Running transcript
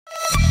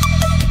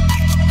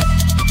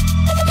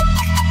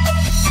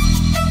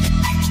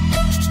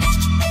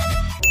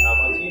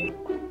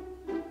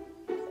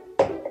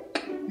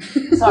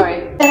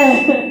Sorry.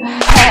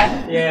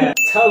 Yeah,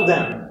 tell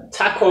them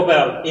Taco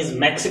Bell is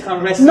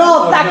Mexican restaurant.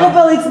 No, Taco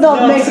Bell is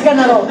not Mexican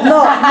at all.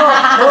 No.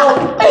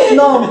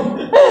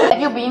 Have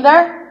you been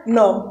there?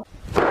 No.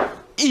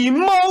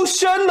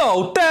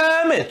 Emotional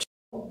damage.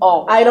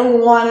 Oh. I don't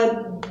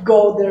want to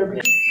go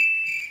there.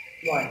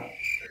 Why?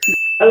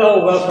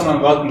 Hello,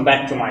 welcome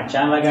back to my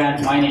channel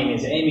again. My name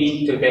is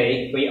Amy.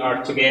 Today we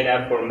are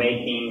together for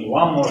making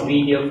one more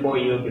video for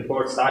you.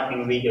 Before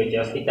starting the video,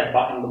 just hit that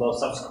button below,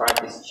 subscribe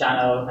to this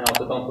channel, and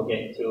also don't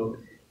forget to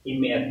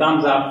give me a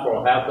thumbs up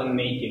for helping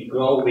me to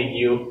grow with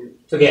you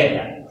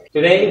together.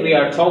 Today we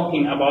are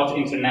talking about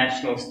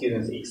international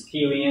students'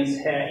 experience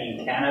here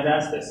in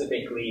Canada,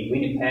 specifically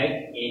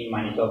Winnipeg in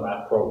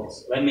Manitoba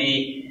province. Let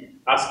me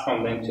ask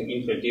from them to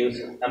introduce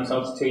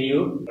themselves to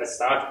you. Let's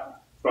start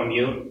from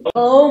you.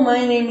 Hello, my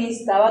name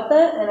is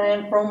Tabata and I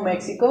am from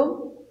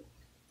Mexico.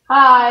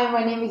 Hi,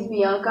 my name is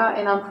Bianca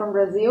and I'm from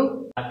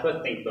Brazil.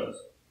 First thing first,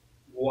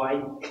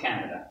 why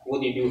Canada?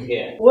 What do you do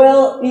here?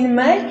 Well, in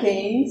my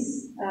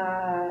case,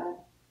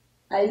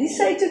 I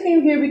decided to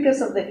come here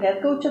because of the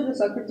head coach of the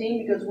soccer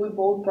team, because we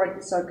both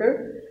practice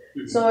soccer.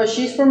 So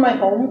she's from my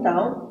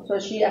hometown, so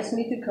she asked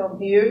me to come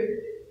here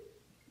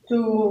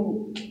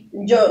to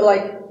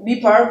be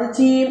part of the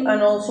team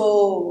and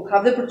also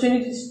have the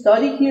opportunity to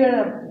study here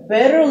at a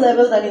better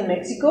level than in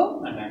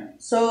Mexico. Okay.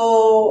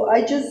 So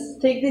I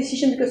just take the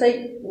decision because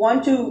I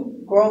want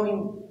to grow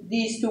in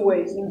these two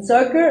ways, in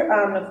soccer,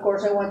 and of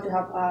course I want to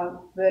have a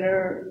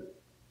better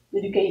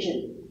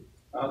education.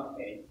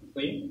 Okay.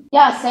 For you?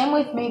 Yeah, same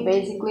with me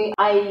basically.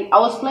 I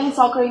was playing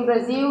soccer in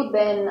Brazil,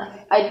 then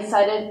I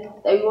decided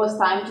that it was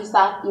time to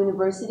start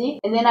university.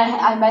 And then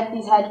I met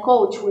this head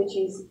coach, which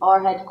is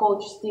our head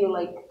coach still,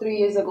 like 3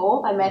 years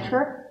ago. I met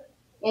her.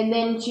 And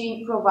then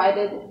she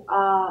provided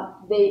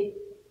the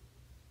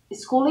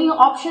schooling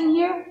option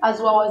here as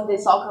well as the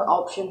soccer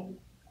option.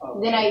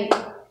 Okay. Then I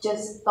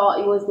just thought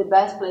it was the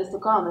best place to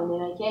come, and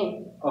then I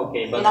came.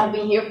 Okay, but and I've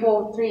been here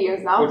for 3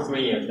 years now. for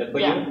 3 years. For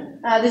Yeah.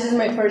 you? This is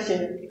my first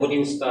year. What do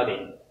you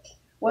study?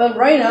 Well,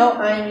 right now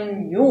I'm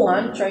in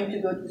U1 trying to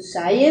go to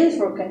science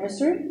for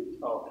chemistry.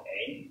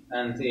 Okay.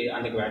 And the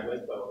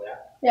undergraduate, well, yeah.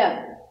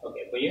 Yeah.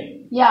 Okay, for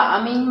you? Yeah,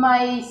 I'm in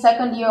my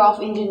second year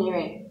of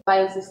engineering,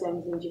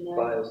 biosystems engineering.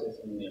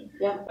 Biosystem.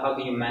 Yeah. How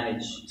do you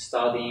manage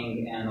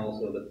studying and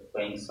also the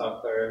playing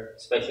soccer,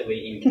 especially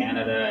in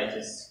Canada?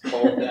 It's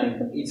cold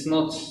and it's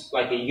not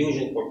like a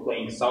usual for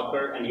playing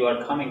soccer, and you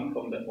are coming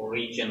from the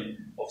origin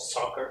of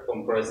soccer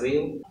from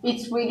Brazil.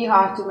 It's really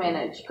hard to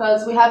manage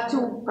because we have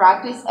to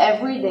practice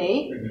every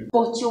day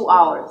for 2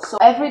 hours. So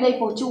every day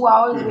for 2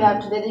 hours we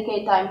have to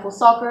dedicate time for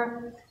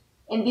soccer,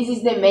 and this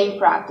is the main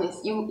practice.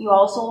 You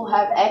also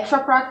have extra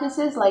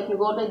practices, like you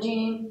go to the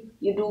gym,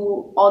 you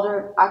do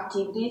other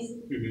activities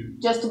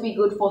just to be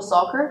good for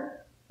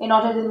soccer. And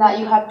other than that,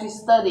 you have to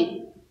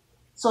study.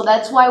 So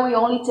that's why we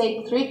only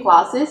take 3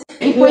 classes.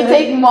 If we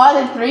take more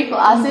than 3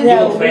 classes,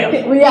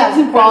 it's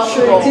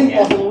impossible. It's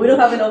impossible. We don't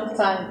have enough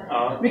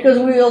time because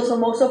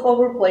most of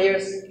our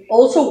players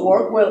also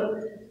work. Well,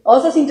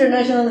 us as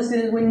international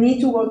students, we need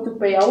to work to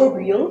pay our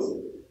bills.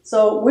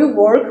 So we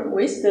work,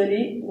 we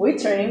study, we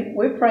train,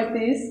 we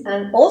practice,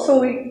 and also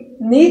we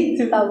need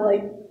to have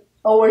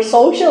our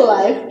social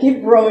life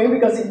keep growing,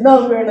 because if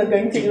not, we're not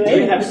going to do anything.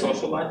 Do you have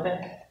social life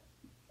there?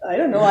 I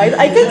don't know. I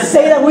can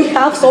say that we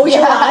have social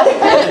life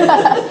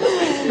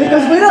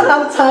because we don't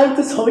have time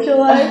to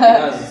socialize.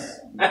 Because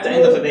at the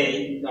end of the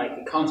day,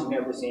 like counting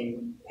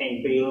everything,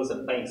 paying bills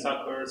and playing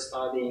soccer,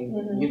 studying,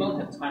 you don't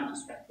have time to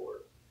spend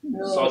for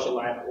social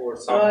life or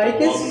soccer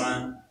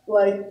development.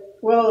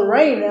 Well,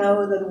 right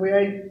now that we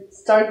are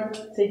start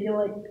taking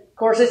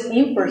courses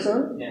in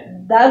person,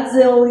 that's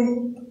the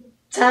only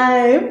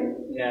time.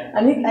 Yeah.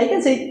 And I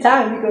can say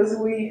time because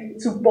we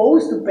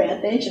supposed to pay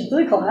attention to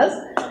the class,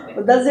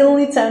 but that's the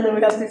only time that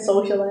we have to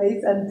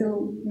socialize and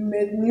to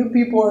meet new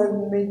people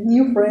and make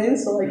new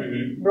friends. So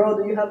bro,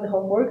 do you have the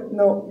homework?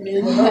 No.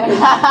 Let's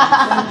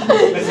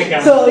hang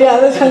out. So yeah,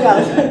 let's hang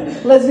out.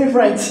 Let's be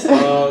friends.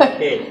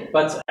 Okay,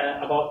 but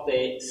about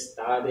the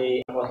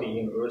study, about the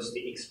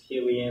university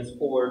experience,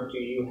 or do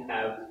you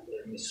have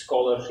a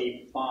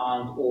scholarship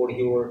fund or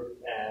your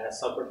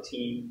soccer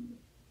team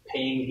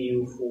paying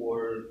you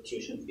for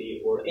tuition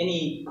fee or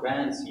any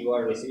grants you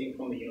are receiving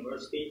from the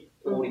university,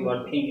 or you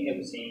are paying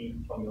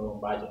everything from your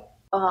budget?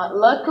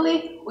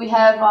 Luckily, we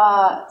have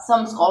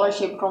some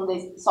scholarship from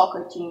the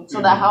soccer team,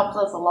 so that helps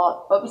us a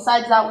lot. But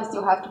besides that, we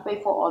still have to pay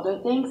for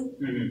other things.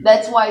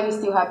 That's why we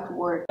still have to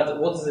work. But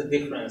what is the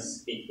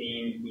difference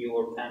between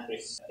your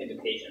country's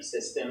education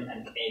system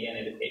and Canadian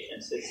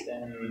education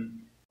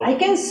system? I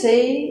can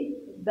say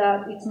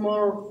that it's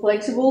more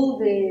flexible,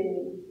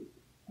 the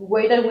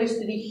way that we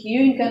study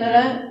here in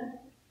Canada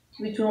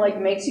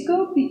between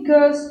Mexico,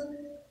 because,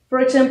 for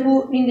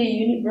example, in the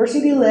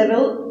university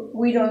level,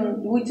 we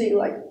take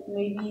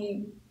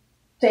maybe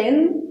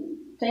 10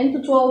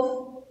 to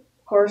 12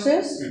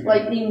 courses,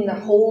 in a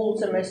whole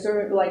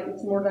semester,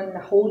 it's more than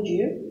a whole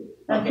year.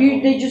 And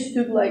here they just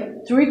took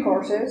 3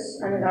 courses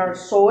and are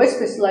so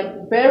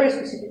specific, very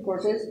specific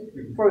courses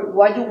for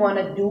what you want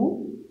to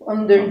do.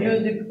 under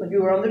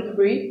your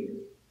underdegree.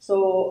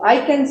 So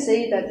I can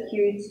say that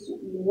here it's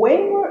way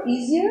more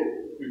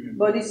easier,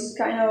 but it's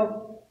kind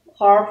of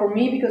hard for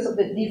me because of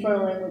the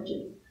different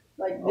languages,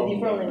 like the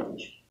different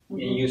language. And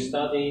you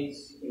studied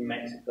in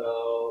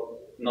Mexico,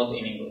 not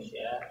in English,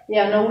 yeah?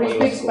 Yeah, no, we Or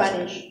speak you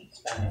Spanish.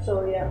 Spanish.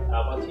 So yeah.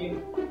 How about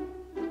you?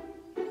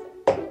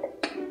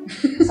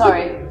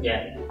 Sorry.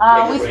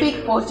 Yeah. We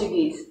speak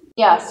Portuguese.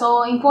 Yeah,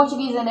 so in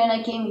Portuguese, and then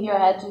I came here,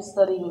 I had to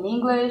study in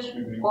English,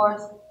 of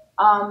course.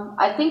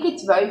 I think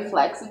it's very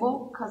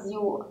flexible because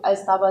you,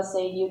 as Taba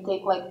said, you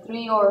take like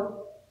 3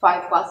 or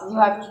 5 classes. You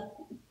have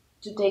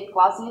to take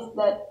classes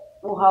that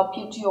will help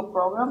you to your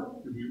program,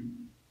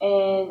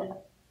 and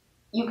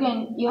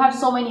you have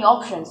so many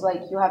options.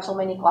 Like you have so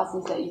many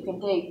classes that you can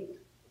take,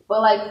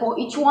 but like for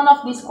each one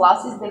of these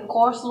classes, the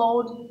course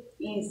load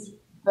is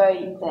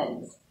very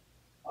intense.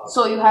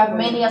 So you have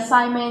many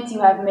assignments, you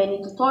have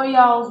many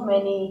tutorials,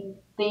 many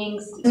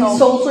things.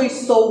 So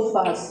it's so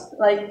fast.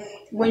 Like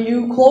when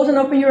you close and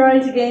open your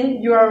eyes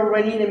again, you are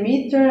already in the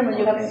midterm and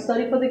you have to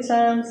study for the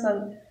exams,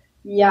 and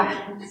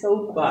yeah, it's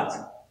so fast.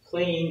 But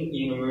playing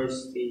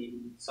university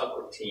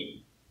soccer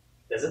team,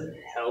 does it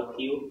help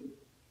you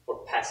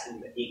for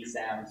passing the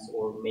exams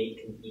or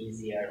making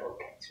easier or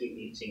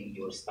contributing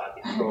your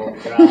study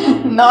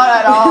program? Not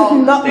at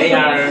all. They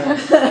are.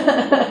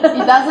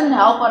 It doesn't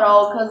help at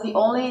all because it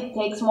only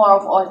takes more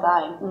of our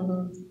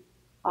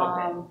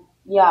time.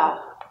 Yeah,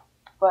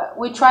 but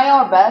we try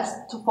our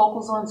best to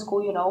focus on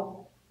school, you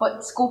know.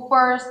 But school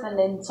first and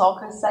then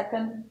soccer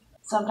second.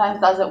 Sometimes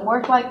doesn't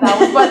work like that.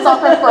 We put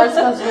soccer first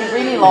because we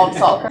really love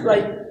soccer.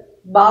 Like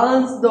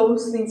balance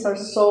those things are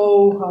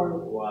so hard.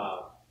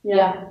 Wow.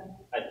 Yeah.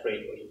 I pray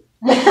for you.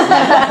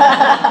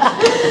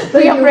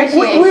 We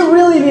appreciate. We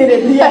really need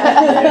it.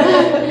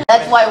 Yeah.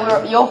 That's why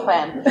we're your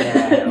fan.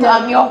 Yeah.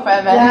 I'm your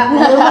fan, man. Yeah,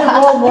 we're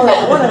like more.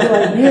 I want to be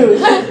like you.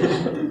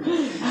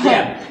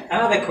 Yeah.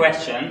 Another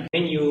question.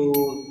 When you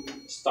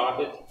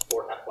started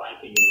for applying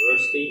to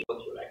university, what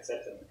you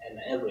accepted and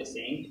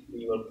everything,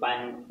 you were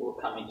planning for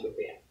coming to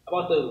here.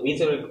 About the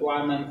visa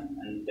requirement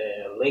and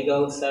the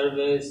legal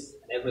service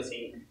and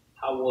everything,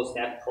 how was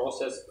that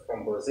process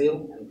from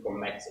Brazil and from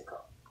Mexico?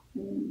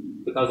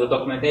 Because the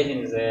documentation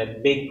is a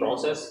big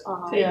process,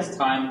 takes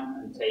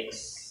time and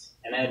takes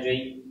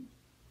energy.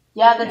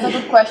 Yeah, that's a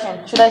good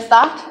question. Should I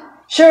start?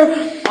 Sure.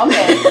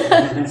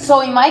 Okay.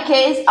 So in my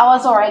case, I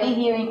was already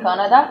here in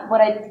Canada,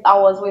 but I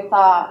was with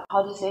how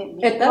do you say?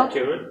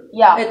 Visitor?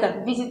 Yeah,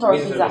 ETA. visitor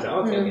visa.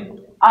 Okay.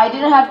 I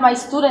didn't have my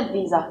student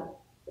visa,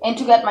 and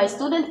to get my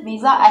student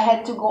visa, I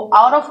had to go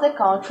out of the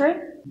country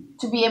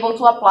to be able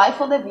to apply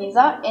for the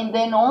visa, and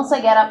then once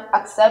I get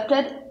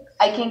accepted,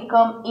 I can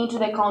come into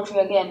the country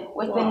again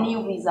with the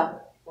new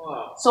visa.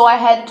 Wow. So I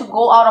had to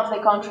go out of the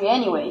country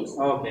anyways.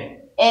 Okay.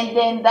 And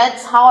then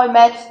that's how I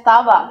met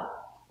Taba,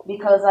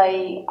 because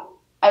I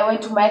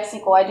went to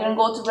Mexico. I didn't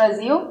go to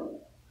Brazil.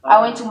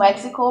 I went to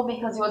Mexico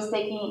because he was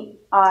taking,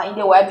 in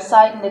the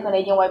website, in the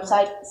Canadian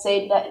website,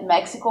 said that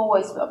Mexico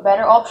was a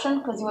better option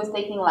because he was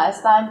taking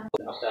last time.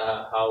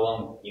 After how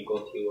long you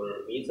got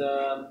your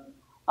visa?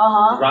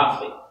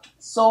 Roughly.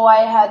 So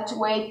I had to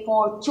wait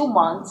for 2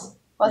 months.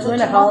 Was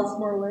 2.5 months,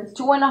 more or less.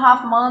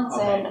 2.5 months,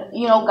 and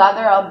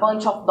gather a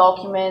bunch of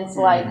documents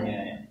like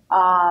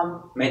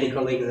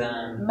medical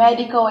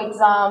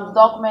exams,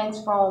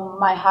 documents from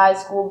my high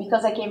school,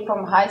 because I came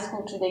from high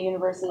school to the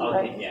university,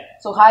 right? Yeah.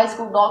 So high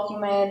school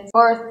documents,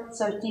 birth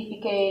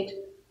certificate,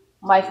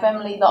 my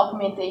family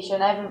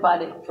documentation,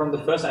 everybody. From the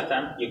first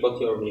attempt, you got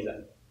your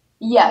visa.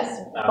 Yes,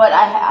 but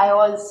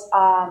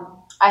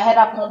I had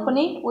a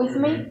company with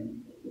me.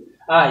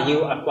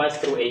 You applied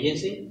through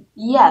agency?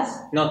 Yes.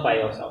 Not by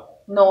yourself?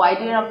 No, I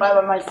didn't apply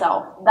by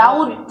myself. That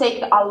would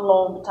take a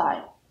long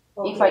time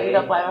if I did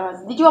apply by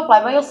myself. Did you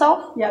apply by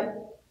yourself? Yep.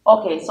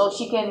 Okay, so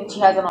she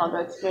has another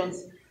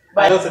experience.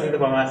 But I also did it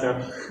by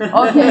myself.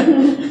 Okay.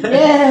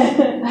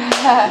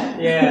 Yeah.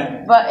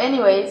 Yeah. But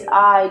anyways,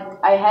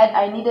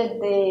 I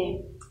needed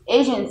the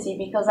agency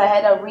because I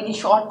had a really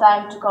short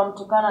time to come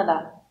to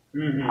Canada.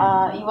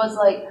 It was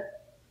like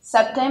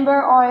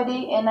September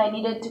already, and I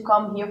needed to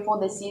come here for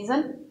the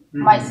season.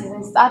 My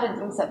season started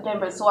in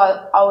September, so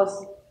I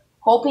was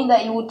hoping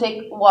that it would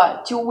take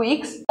 2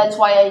 weeks. That's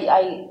why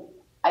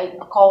I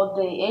called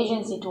the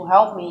agency to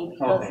help me,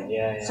 because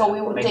so we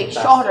would take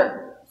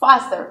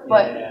faster,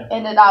 but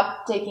ended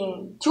up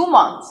taking 2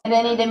 months. And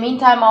then in the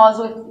meantime, I was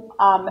with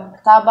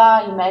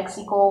Taba in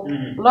Mexico,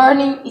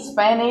 learning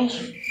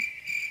Spanish.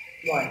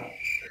 Why?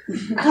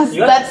 Because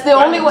that's the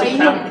only way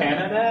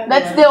Canada?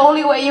 That's the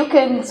only way you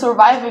can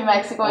survive in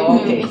Mexico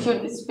if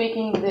you're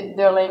speaking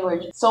their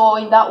language. So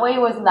in that way, it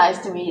was nice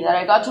to me that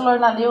I got to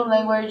learn a new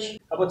language.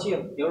 How about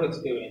you? Your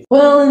experience?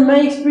 Well,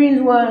 my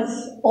experience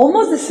was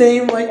almost the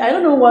same. Like, I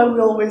don't know why we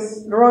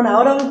always run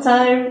out of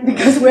time,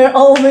 because we're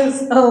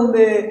always on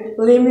the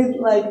limit,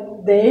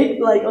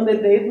 on the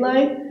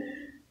deadline.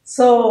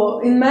 So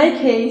in my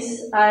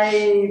case,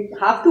 I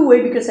have to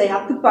wait because I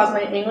have to pass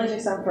my English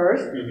exam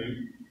first.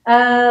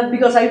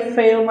 Because I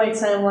failed my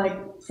exam like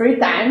 3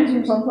 times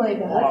or something like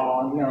that.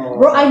 Oh no.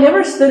 Bro, I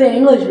never studied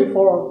English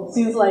before,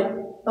 since like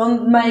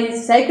on my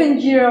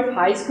second year of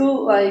high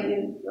school, like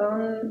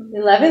on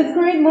 11th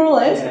grade, more or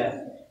less,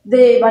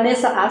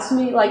 Vanessa asked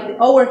me, like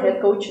our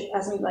head coach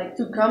asked me like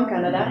to come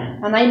Canada,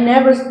 and I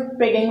never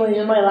speak English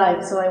in my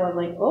life, so I was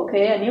like,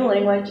 okay, a new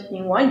language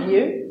in 1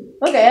 year.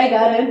 Okay, I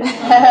got it.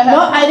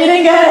 No, I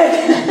didn't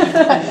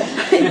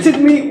get it. It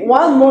took me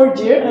 1 more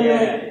year.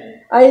 And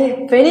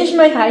I finished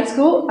my high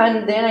school,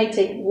 and then I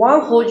take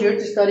 1 whole year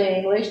to study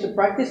English to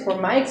practice for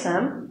my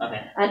exam.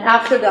 Okay. And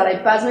after that, I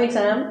passed my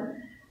exam.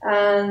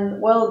 And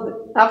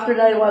well, after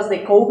that was the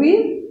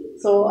COVID,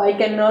 so I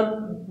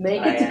cannot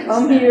make it to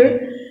come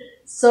here.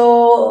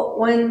 So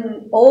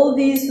when all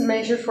these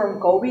measures from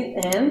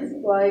COVID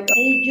end, like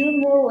in June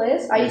more or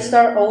less, I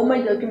start all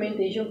my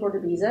documentation for the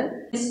visa.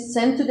 It's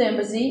sent to the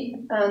embassy,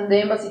 and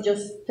the embassy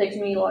just takes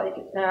me like,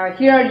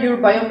 here are your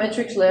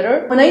biometrics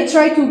letter. When I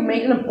try to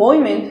make an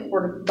appointment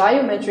for the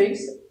biometrics,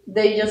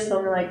 they just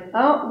tell me like,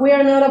 oh, we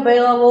are not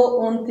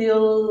available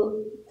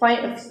until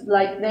like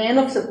the end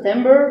of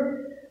September.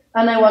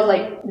 And I was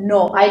like,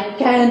 no, I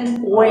can't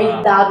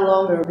wait that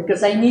longer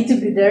because I need to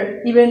be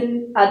there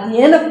even at the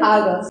end of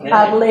August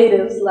at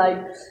latest. Like,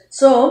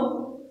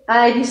 so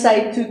I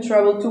decided to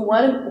travel to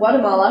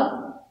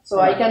Guatemala so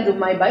I can do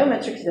my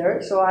biometrics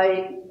there. So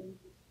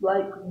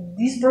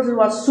this process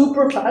was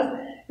super fast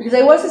because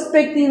I was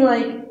expecting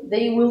like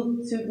they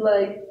will take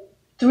like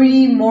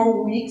 3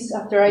 more weeks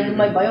after I do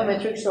my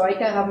biometrics so I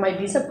can have my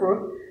visa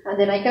approved and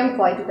then I can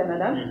fly to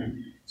Canada.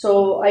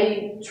 So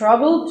I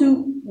traveled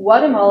to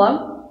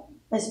Guatemala.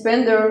 I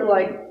spent there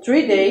like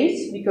 3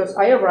 days because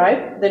I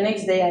arrived. The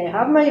next day I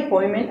have my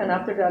appointment, and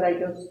after that I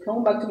just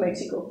come back to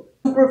Mexico.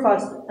 Super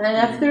fast. And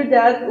after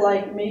that,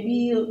 like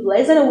maybe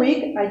less than a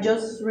week, I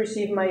just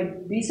received my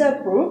visa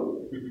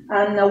approved,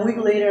 and a week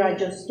later I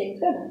just came to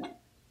Canada.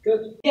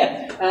 Good.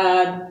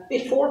 Yeah.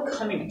 Before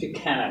coming to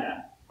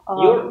Canada,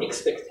 your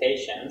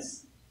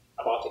expectations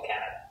about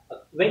Canada.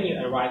 When you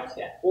arrived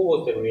here, what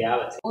was the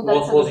reality?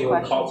 What was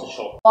your culture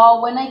shock?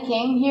 Well, when I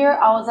came here,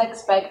 I was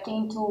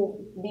expecting to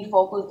be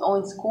focused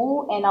on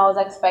school, and I was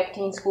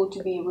expecting school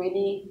to be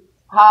really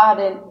hard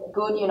and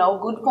good,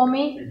 good for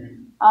me.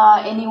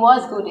 And it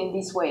was good in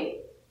this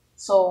way.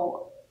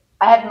 So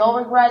I have no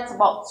regrets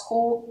about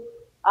school.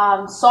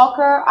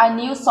 Soccer, I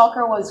knew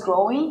soccer was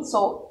growing.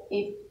 So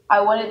if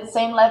I wanted the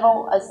same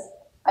level as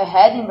I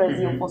had in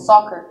Brazil for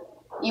soccer,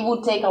 it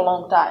would take a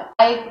long time.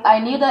 I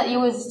knew that it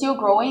was still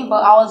growing,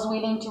 but I was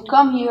willing to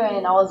come here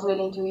and I was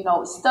willing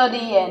to,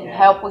 study and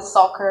help with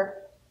soccer.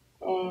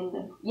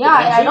 And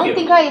I don't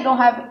think I don't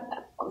have,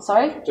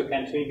 sorry? To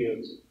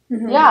contribute.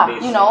 Yeah,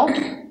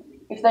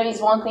 if there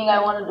is one thing I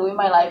want to do in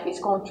my life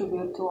is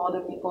contribute to other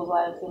people's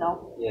lives,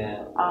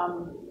 Yeah.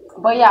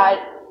 But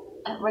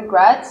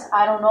regrets,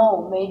 I don't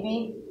know,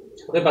 maybe.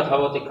 Okay, but how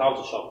about the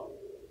culture shock?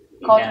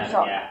 Culture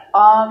shock. Yeah.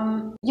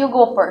 You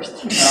go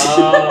first.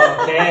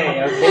 Oh,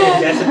 okay,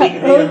 that's a big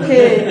deal.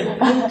 Okay,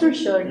 culture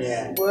shocks.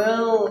 Yeah.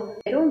 Well,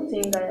 I don't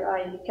think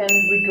I can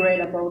regret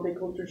about the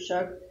culture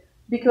shock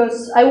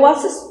because I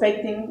was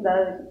expecting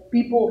that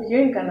people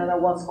here in Canada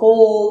was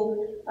cold.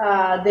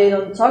 They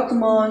don't talk too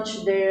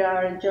much. They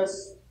are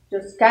just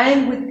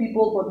kind with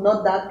people, but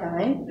not that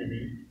kind.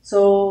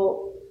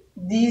 So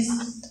this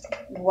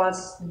was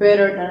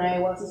better than I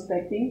was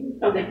expecting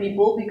for the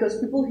people because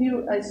people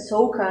here are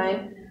so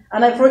kind.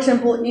 And for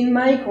example, in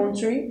my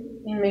country,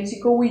 in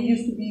Mexico, we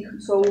used to be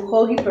so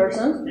huggy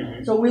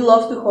persons. So we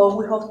love to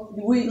hug.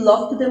 We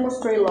love to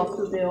demonstrate love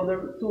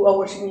to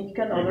our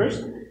significant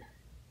others.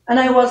 And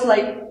I was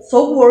like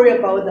so worried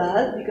about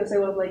that because I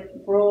was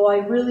like, bro,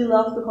 I really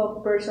love to hug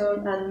a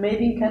person, and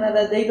maybe in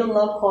Canada they don't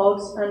love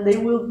hugs, and they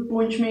will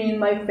punch me in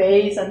my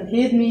face and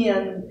hit me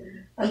and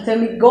tell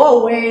me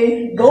go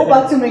away, go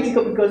back to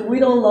Mexico because we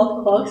don't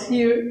love hugs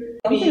here.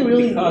 Something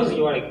really because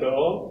you are a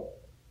girl.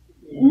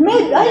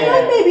 Maybe,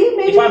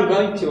 maybe. If I'm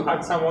going to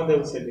hug someone,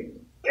 they'll say,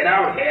 get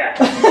out here.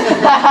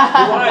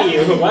 Why are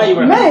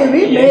you?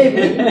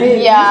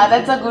 Maybe. Yeah,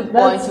 that's a good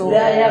point too.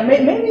 Yeah,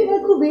 maybe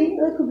that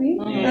could be.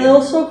 And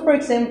also, for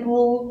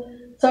example,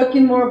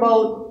 talking more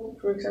about,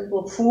 for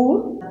example,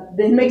 food.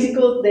 In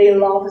Mexico, they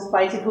love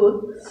spicy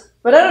food.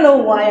 But I don't know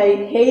why I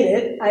hate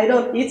it. I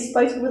don't eat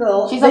spicy food at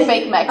all. She's a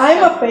fake Mexican.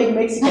 I'm a fake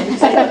Mexican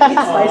because I don't eat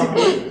spicy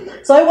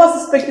food. So I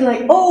was expecting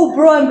like, oh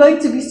bro, I'm going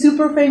to be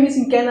super famous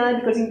in Canada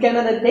because in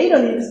Canada they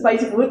don't eat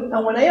spicy food.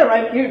 And when I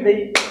arrived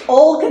here,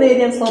 all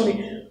Canadians told me,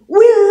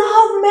 we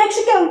love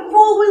Mexican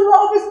food, we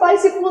love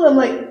spicy food. I'm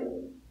like,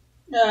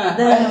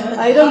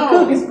 I don't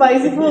cook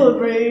spicy food,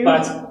 bro.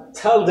 But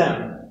tell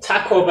them,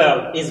 Taco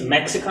Bell is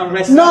Mexican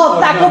restaurant? No,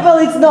 Taco Bell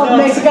is not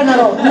Mexican at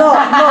all. No.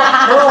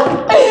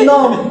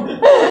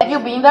 Have you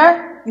been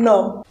there?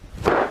 No.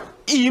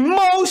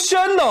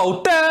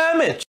 Emotional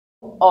damage.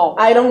 Oh,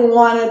 I don't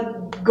want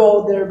to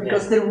go there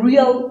because the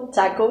real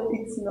taco,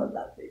 it's not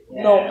that big.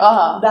 Yeah.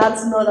 No,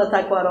 that's not a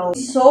taco at all.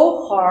 It's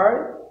so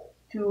hard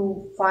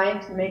to find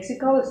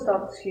Mexico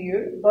stuff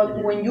here,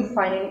 but when you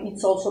find it,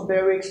 it's also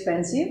very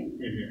expensive.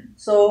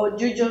 So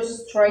you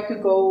just try to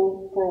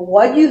go for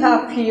what you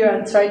have here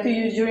and try to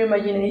use your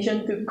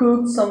imagination to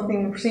cook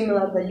something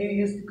similar that you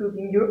used to cook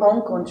in your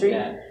own country.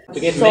 Yeah. To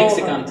get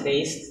Mexican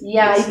taste.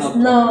 Yeah, it's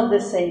not the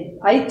same.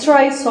 I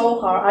try so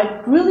hard.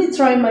 I really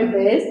try my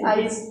best.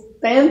 I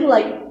spent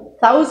like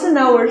 1,000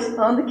 hours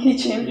on the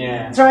kitchen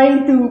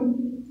trying to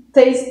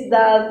taste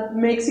that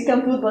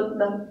Mexican food, but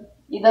no.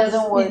 It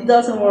doesn't work. It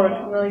doesn't work.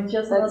 No, it's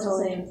just not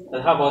the same.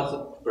 But how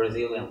about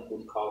Brazilian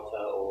food culture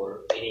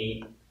or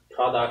any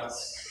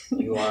products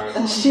you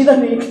are she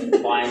don't eat.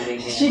 finding?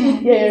 She eat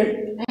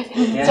here.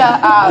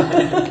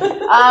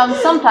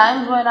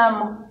 Sometimes when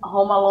I'm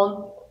home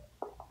alone,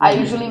 I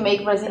usually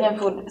make Brazilian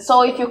food.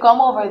 So if you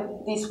come over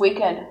this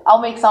weekend, I'll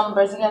make some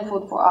Brazilian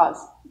food for us.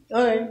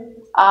 Alright.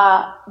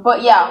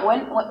 But yeah,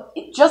 when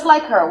just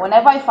like her,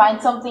 whenever I find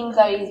something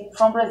that is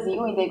from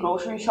Brazil in the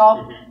grocery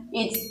shop,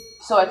 it's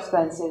so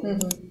expensive.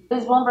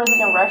 There's one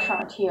Brazilian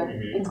restaurant here.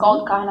 It's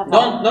called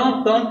Carnaval.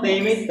 Don't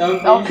name it.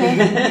 Don't Okay.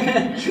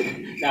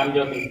 No, I'm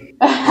joking.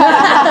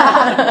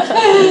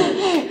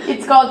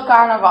 It's called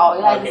Carnaval.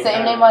 It has the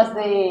same name as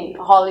the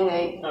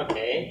holiday.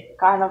 Okay.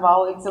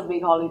 Carnaval. It's a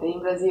big holiday in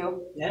Brazil.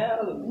 Yeah,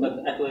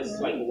 but at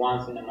least like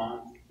once in a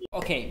month.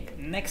 Okay.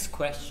 Next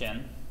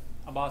question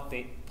about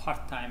the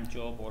part-time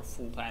job or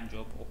full-time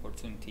job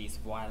opportunities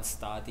while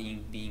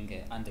studying, being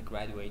an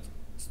undergraduate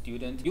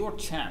student. Your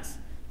chance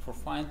for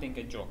finding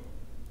a job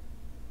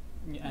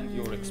and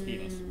your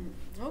experience.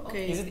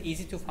 Okay. Is it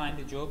easy to find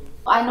a job?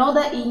 I know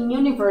that in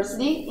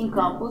university, in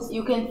campus,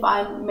 you can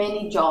find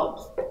many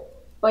jobs,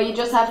 but you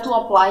just have to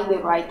apply in the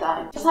right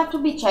time. You just have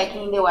to be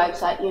checking the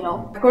website, you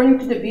know. According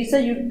to the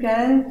visa, you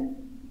can,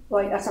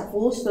 like as a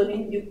full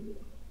student, you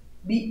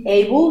be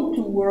able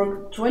to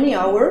work 20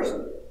 hours,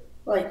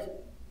 like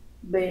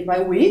by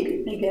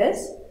week, I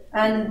guess,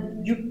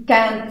 and you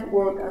can't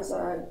work as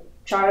a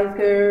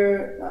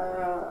childcare,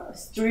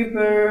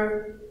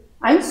 stripper.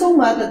 I'm so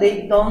mad that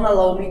they don't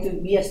allow me to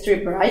be a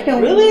stripper. I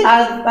can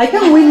I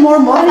can win more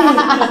money.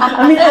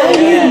 I mean, I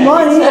need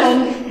money,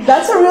 and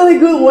that's a really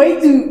good way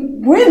to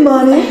win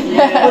money.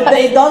 But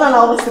they don't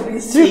allow us to be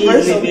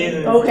strippers. So,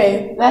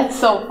 okay, That's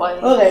so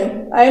funny.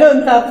 okay. I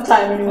don't have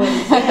time anymore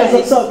because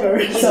of soccer.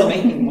 It's So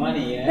making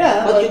money,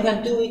 Yeah, but like- you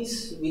can do it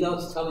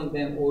without telling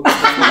them or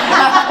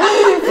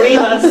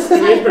freelance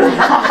stripper.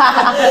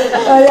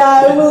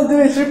 yeah, I will do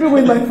a stripper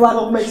with my flag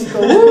of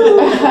Mexico. Woo!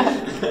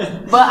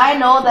 But I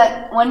know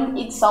that when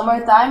it's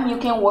summertime, you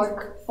can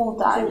work full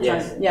time.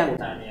 Yes. Yeah.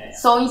 Full-time, yeah.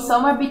 So in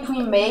summer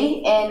between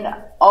May and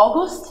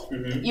August,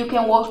 you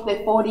can work the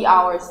 40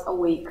 hours a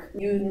week.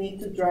 You need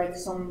to drive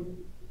to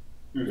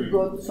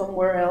go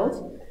somewhere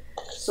else.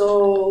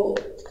 So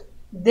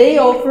they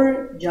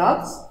offer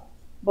jobs,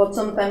 but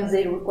sometimes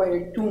they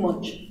require too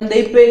much. And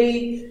they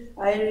pay,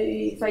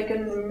 if I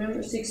can remember,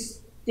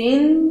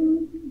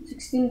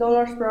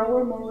 $16 per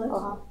hour, more or less.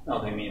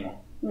 Okay, minimum.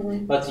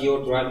 But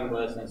your driving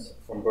license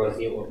from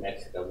Brazil or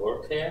Mexico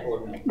work there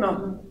or no?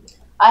 No.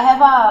 I have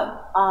a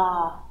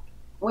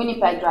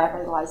Winnipeg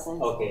driver's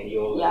license. Okay, you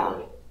already Yeah. got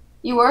it.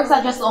 It works,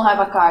 I just don't have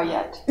a car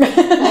yet. We're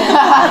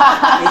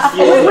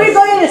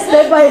going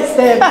step by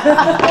step.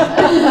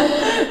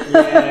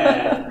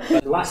 Yeah.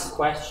 But last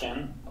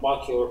question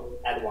about your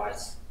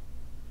advice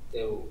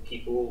to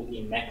people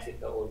in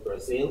Mexico or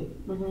Brazil.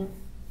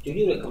 Do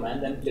you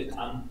recommend them to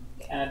come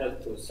to Canada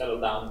to settle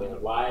down their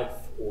life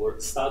or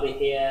study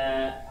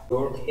here,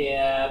 work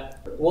here?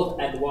 What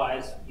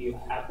advice you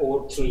have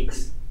or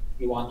tricks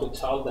you want to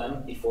tell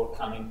them before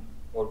coming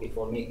or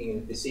before making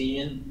a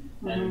decision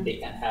and they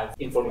can have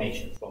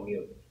information from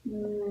you?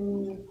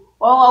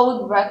 Well, I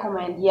would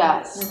recommend,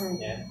 yes.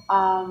 Yeah.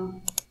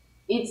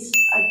 It's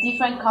a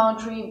different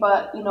country,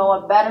 but you know,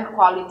 a better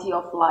quality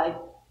of life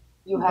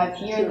you have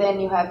here than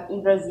you have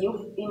in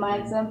Brazil, in my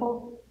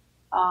example.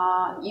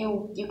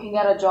 You can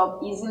get a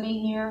job easily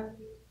here.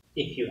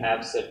 If you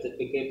have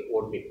certificate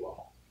or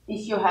diploma.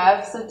 If you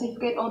have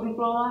certificate or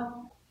diploma,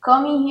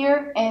 coming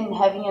here and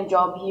having a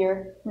job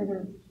here,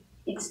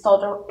 it's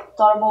totally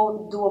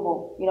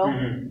doable, you know,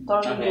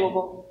 totally Okay.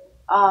 doable.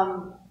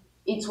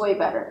 It's way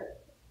better.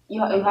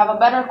 You have a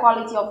better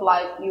quality of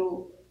life.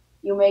 You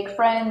make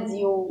friends.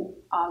 You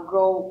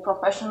grow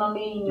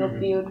professionally in your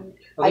field.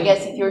 I Okay.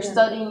 guess if you're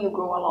studying, you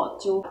grow a lot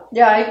too.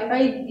 Yeah,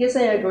 I guess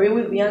I agree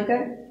with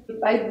Bianca.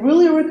 I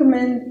really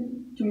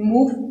recommend to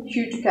move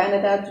here to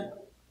Canada to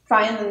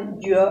find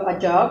a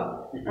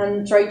job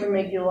and try to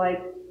make your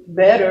life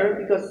better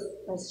because,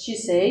 as she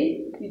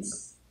say,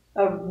 it's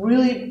a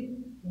really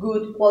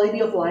good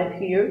quality of life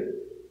here.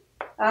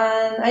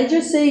 And I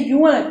just say, if you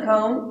want to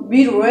come,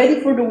 be ready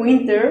for the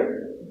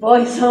winter,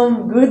 buy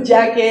some good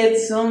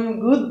jackets, some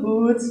good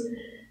boots,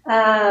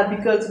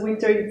 because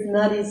winter is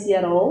not easy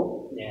at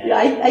all.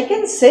 Yeah. I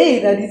can say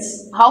that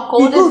it's... How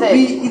cold is it?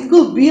 It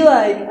could be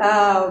like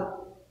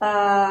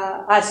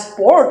a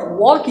sport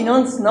walking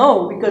on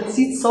snow because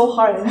it's so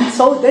hard and it's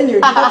so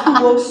dangerous. You have to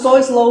walk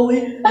so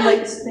slowly,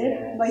 like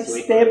step by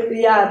step.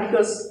 Yeah,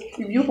 because if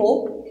you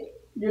fall,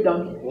 You're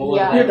done. What was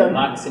Yeah. the You're done.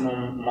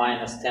 maximum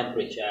minus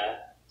temperature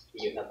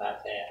you have had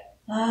there?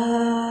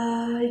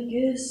 I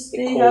guess The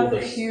they have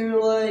coldest. here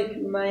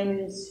like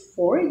minus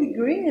 40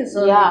 degrees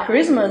on Yeah.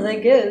 Christmas, I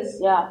guess.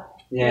 Yeah.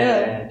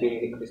 Yeah. During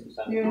the Christmas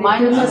time. During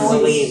Mine Christmas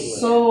was it's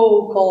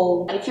so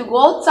cold. And if you go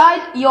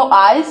outside, your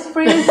eyes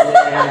freeze.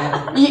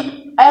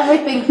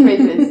 Everything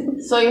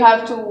freezes. So you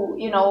have to,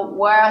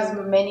 wear as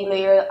many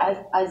layers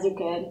as you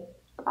can.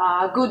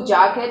 Good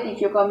jacket.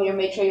 If you come here,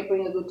 make sure you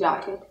bring a good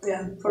jacket.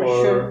 Yeah, for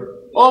sure.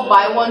 Or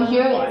buy one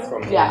here. Buy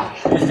from here. Yeah.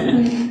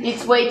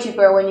 It's way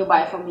cheaper when you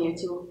buy from here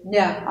too.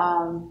 Yeah.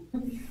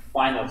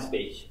 Final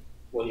speech.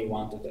 What do you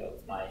want to tell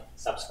my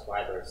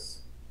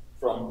subscribers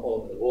from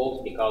all the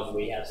world? Because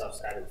we have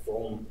subscribers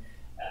from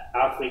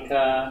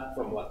Africa,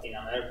 from Latin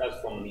America,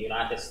 from the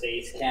United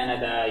States,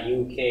 Canada,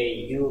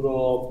 UK,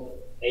 Europe,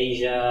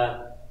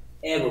 Asia,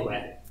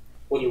 everywhere.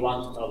 What do you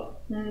want to tell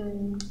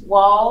them?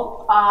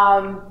 Well,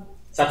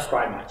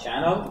 Subscribe my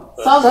channel.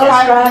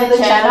 subscribe to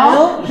the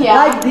channel. Yeah.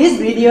 Like this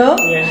video.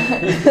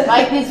 Yeah.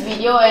 Like this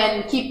video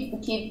and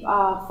keep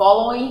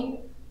following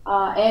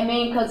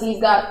Emin, because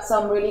he's got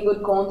some really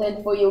good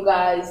content for you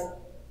guys.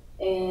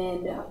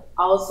 And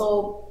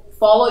also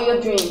follow your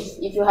dreams.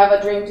 If you have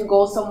a dream to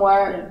go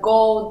somewhere,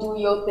 go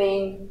do your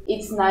thing.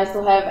 It's nice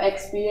to have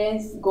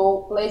experience,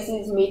 go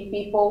places, meet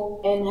people,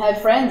 and have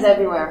friends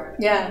everywhere.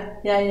 Yeah.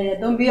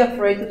 Don't be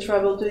afraid to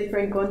travel to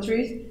different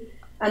countries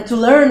and to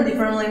learn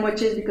different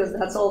languages, because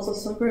that's also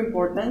super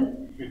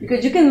important.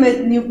 Because you can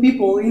meet new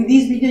people. In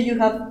this video you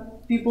have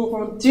people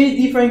from 3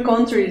 different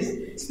countries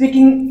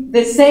speaking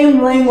the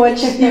same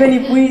language, even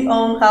if we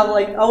don't have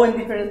like our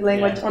different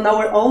language on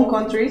our own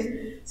countries.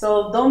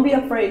 So don't be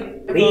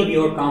afraid. Leave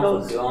your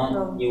comfort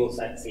zone. You will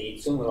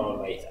succeed sooner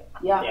or later.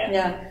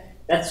 Yeah.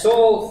 That's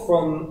all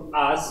from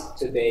us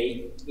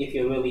today. If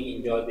you really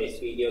enjoyed this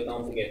video,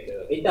 don't forget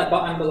to hit that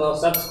button below,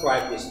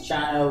 subscribe this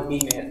channel,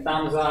 give me a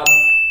thumbs up.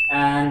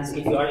 And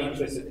if you are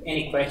interested in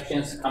any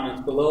questions,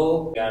 comment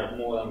below. We are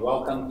more than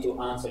welcome to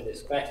answer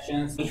these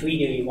questions. Which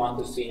video you want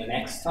to see the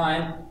next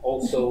time,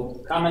 also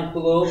comment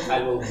below.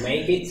 I will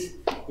make it.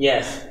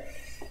 Yes.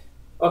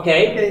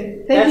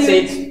 Okay. Thank That's you.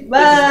 it. Bye.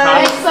 This is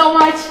Kai. Thanks so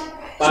much.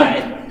 Bye.